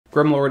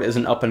Grimlord is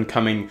an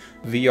up-and-coming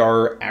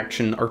VR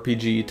action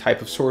RPG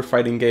type of sword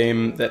fighting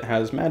game that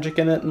has magic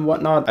in it and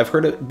whatnot. I've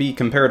heard it be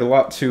compared a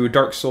lot to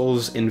Dark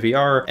Souls in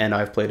VR, and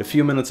I've played a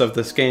few minutes of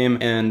this game,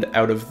 and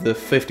out of the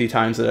 50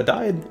 times that I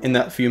died in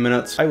that few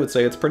minutes, I would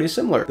say it's pretty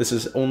similar. This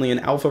is only an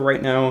alpha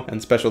right now,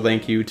 and special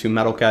thank you to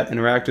Metalcat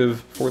Interactive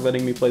for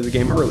letting me play the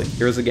game early.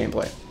 Here's the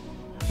gameplay.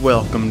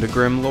 Welcome to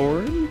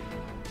Grimlord.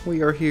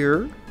 We are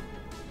here,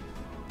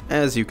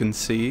 as you can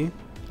see,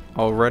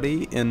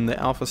 already in the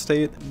alpha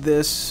state.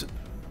 This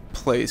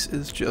place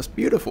is just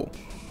beautiful.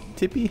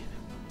 Tippy?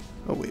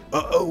 Oh wait,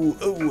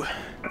 oh,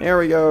 there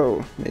we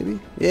go,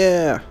 maybe?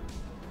 Yeah,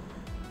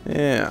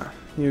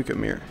 you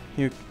come here,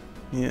 you,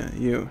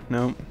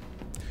 no.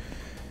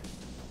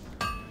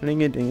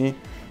 Ring-a-dingy.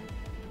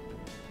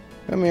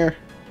 Come here.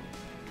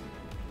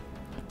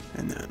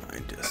 And then I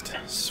just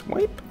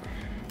swipe.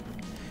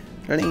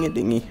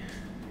 Ring-a-dingy.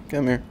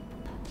 Come here.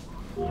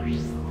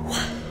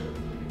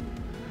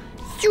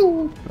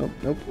 Oh,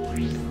 nope.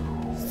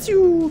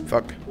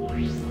 Fuck.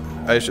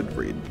 I should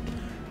read.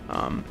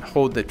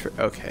 Hold the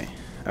okay,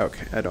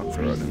 I don't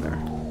throw it in there.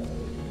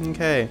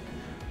 Okay.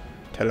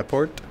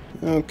 Teleport.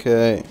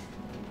 Okay.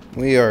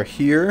 We are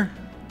here.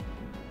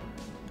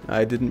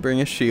 I didn't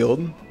bring a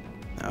shield.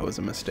 That was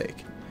a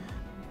mistake.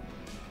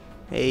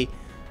 Hey,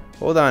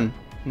 hold on.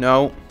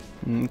 No.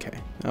 Okay.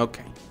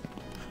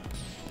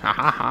 Ha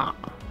ha ha.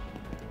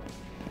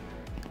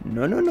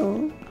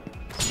 No.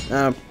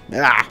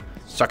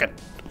 Suck it.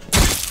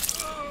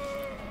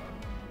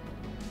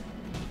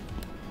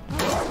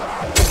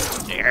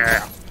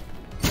 Yeah.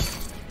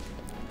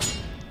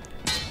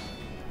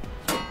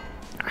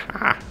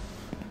 Aha.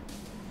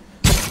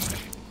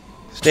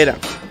 Stay down.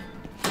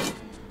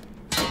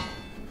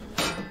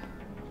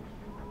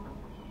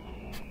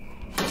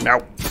 No.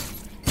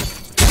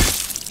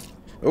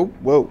 Oh,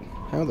 whoa.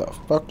 How the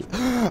fuck?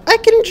 I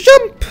can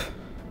jump!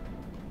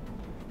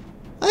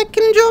 I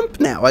can jump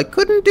now. I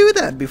couldn't do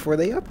that before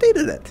they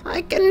updated it.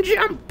 I can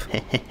jump.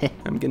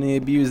 I'm gonna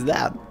abuse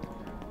that.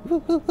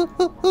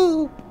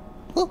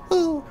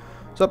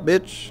 What's up,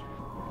 bitch?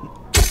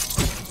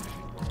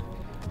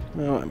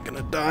 Oh, I'm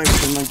gonna die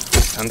within like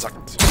 10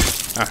 seconds.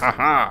 Ha ha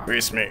ha!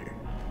 Face me.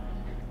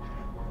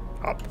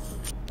 Up.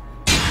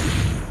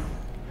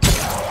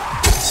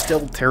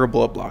 Still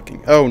terrible at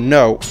blocking. Oh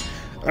no.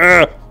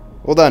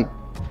 Hold on.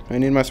 I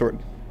need my sword.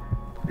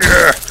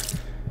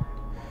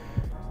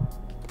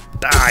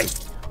 Die,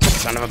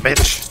 son of a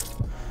bitch.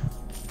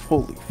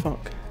 Holy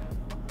fuck.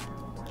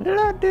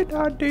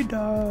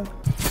 La-di-da-di-da.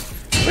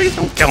 Please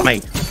don't kill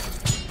me.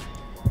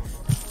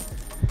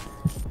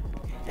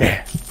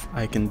 Yeah.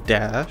 I can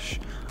dash.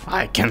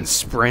 I can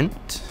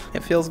sprint.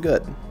 It feels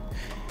good.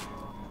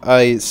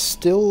 I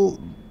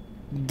still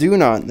do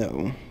not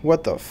know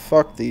what the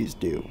fuck these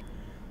do.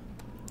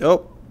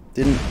 Oh,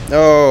 didn't.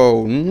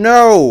 Oh,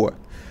 no.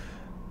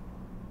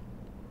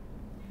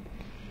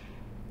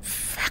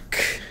 Fuck.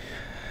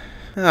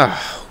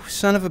 Oh,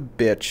 son of a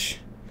bitch.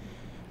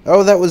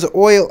 Oh, that was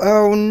oil.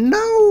 Oh,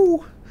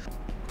 no.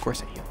 Of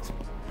course I healed.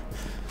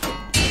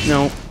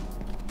 No.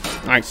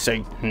 I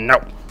say no.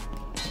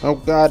 Oh,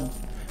 God.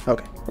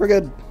 Okay, we're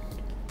good.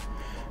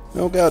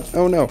 Oh, God.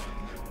 Oh, no.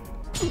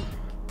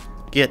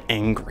 Get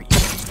angry.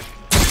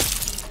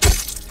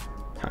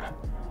 Huh.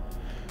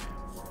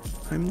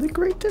 I'm the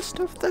greatest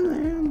of the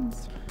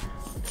lands.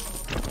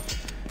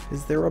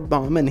 Is there a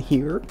bomb in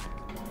here?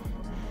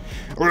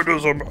 It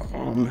is a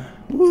bomb.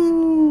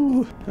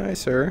 Woo! Hi,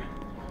 sir.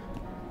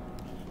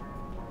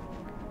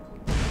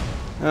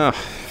 Oh,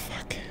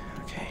 fuck.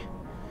 Okay.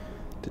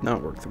 Did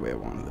not work the way I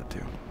wanted it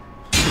to.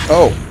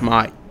 Oh,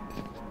 my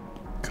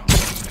God.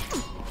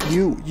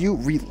 You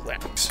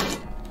relax.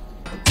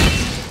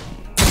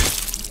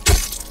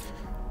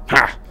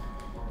 Ha!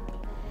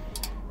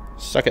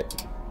 Suck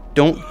it.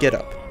 Don't get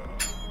up.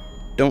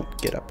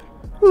 Don't get up.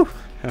 Whew.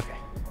 Okay.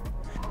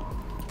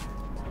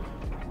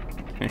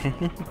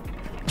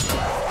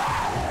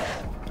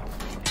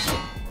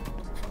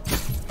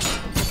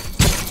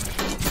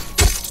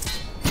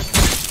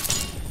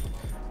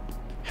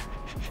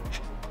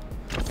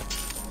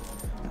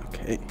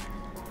 Okay.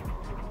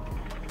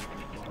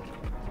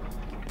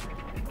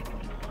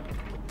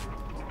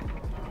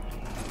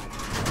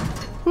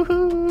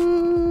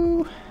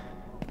 Woohoo!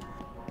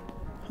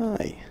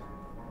 Hi.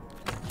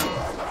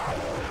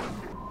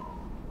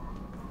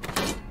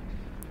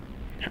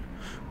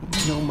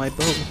 No, my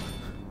bow.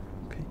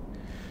 Okay.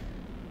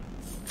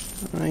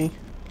 Hi.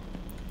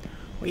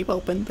 We've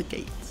opened the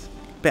gates.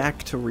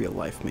 Back to real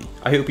life me.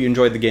 I hope you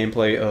enjoyed the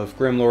gameplay of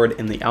Grimlord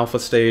in the alpha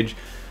stage.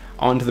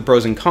 On to the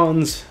pros and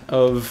cons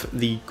of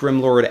the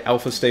Grimlord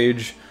alpha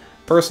stage.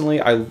 Personally,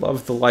 I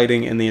love the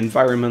lighting and the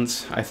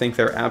environments. I think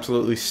they're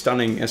absolutely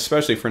stunning,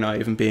 especially for not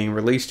even being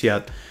released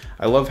yet.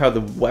 I love how the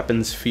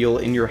weapons feel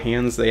in your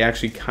hands. They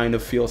actually kind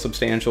of feel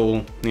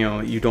substantial. You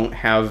know,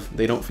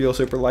 they don't feel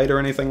super light or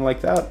anything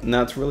like that, and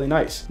that's really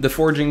nice. The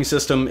forging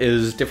system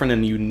is different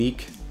and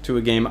unique to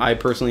a game. I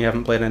personally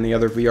haven't played any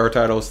other VR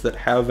titles that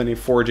have any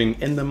forging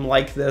in them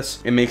like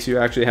this. It makes you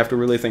actually have to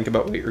really think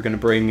about what you're going to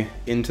bring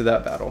into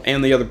that battle.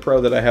 And the other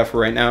pro that I have for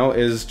right now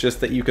is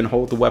just that you can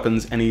hold the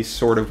weapons any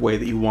sort of way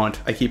that you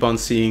want. I keep on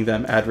seeing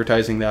them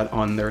advertising that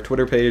on their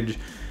Twitter page,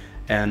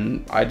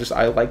 and I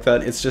like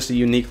that. It's just a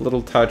unique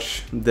little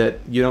touch that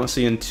you don't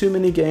see in too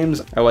many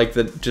games. I like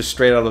that just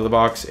straight out of the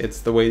box, it's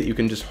the way that you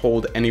can just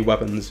hold any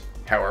weapons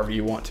however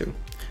you want to.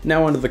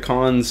 Now onto the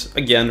cons.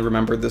 Again,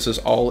 remember this is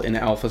all in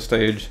alpha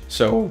stage,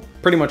 so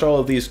pretty much all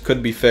of these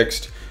could be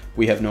fixed.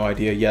 We have no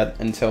idea yet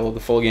until the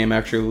full game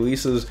actually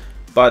releases,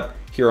 but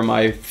here are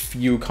my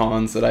few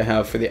cons that I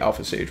have for the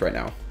alpha stage right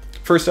now.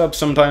 First up,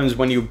 sometimes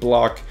when you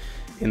block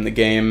in the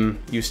game,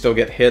 you still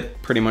get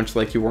hit pretty much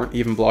like you weren't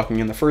even blocking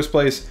in the first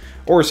place,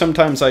 or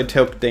sometimes I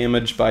took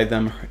damage by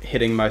them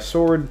hitting my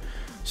sword,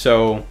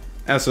 so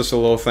that's just a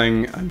little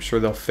thing I'm sure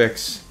they'll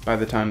fix by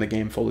the time the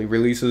game fully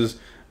releases,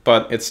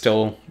 but it's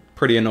still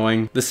pretty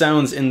annoying. The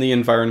sounds in the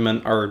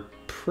environment are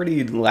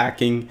pretty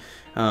lacking.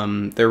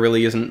 There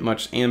really isn't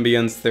much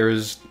ambience,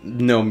 there's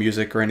no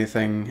music or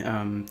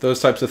anything. Those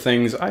types of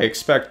things I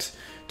expect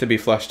to be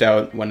fleshed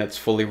out when it's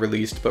fully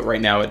released, but right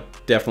now it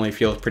definitely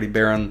feels pretty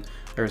barren.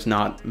 There's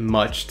not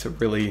much to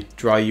really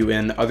draw you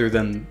in other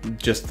than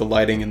just the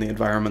lighting and the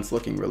environment's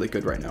looking really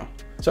good right now.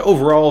 So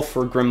overall,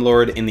 for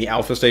Grimlord in the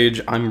alpha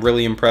stage, I'm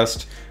really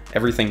impressed.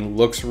 Everything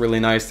looks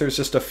really nice. There's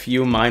just a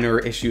few minor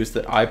issues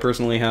that I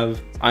personally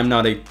have. I'm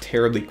not a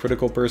terribly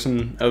critical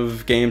person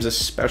of games,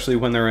 especially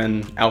when they're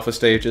in alpha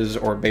stages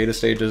or beta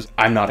stages.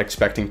 I'm not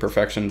expecting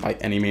perfection by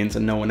any means,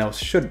 and no one else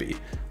should be.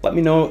 Let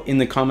me know in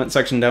the comment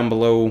section down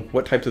below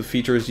what types of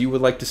features you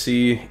would like to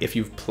see if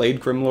you've played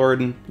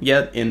Grimlord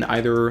yet in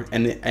either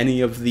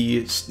any of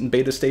the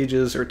beta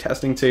stages or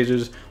testing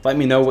stages. Let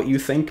me know what you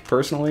think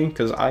personally,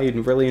 because I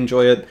really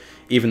enjoy it.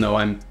 Even though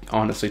I'm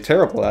honestly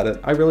terrible at it,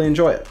 I really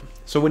enjoy it.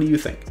 So what do you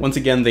think? Once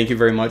again, thank you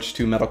very much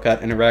to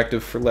Metalcat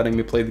Interactive for letting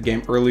me play the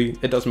game early.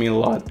 It does mean a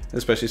lot,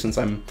 especially since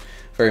I'm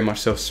very much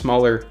so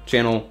smaller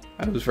channel.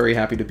 I was very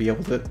happy to be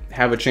able to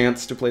have a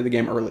chance to play the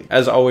game early.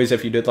 As always,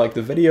 if you did like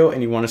the video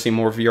and you want to see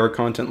more VR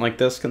content like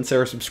this,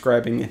 consider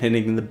subscribing and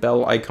hitting the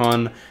bell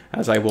icon,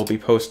 as I will be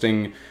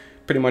posting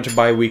pretty much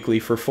bi-weekly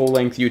for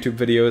full-length YouTube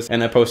videos,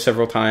 and I post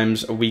several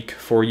times a week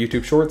for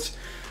YouTube Shorts.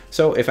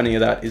 So if any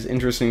of that is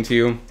interesting to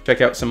you,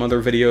 check out some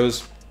other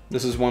videos.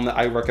 This is one that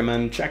I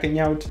recommend checking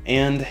out,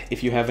 and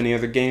if you have any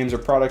other games or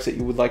products that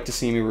you would like to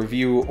see me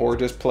review or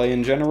just play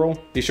in general,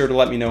 be sure to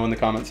let me know in the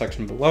comment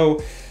section below.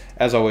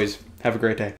 As always, have a great day.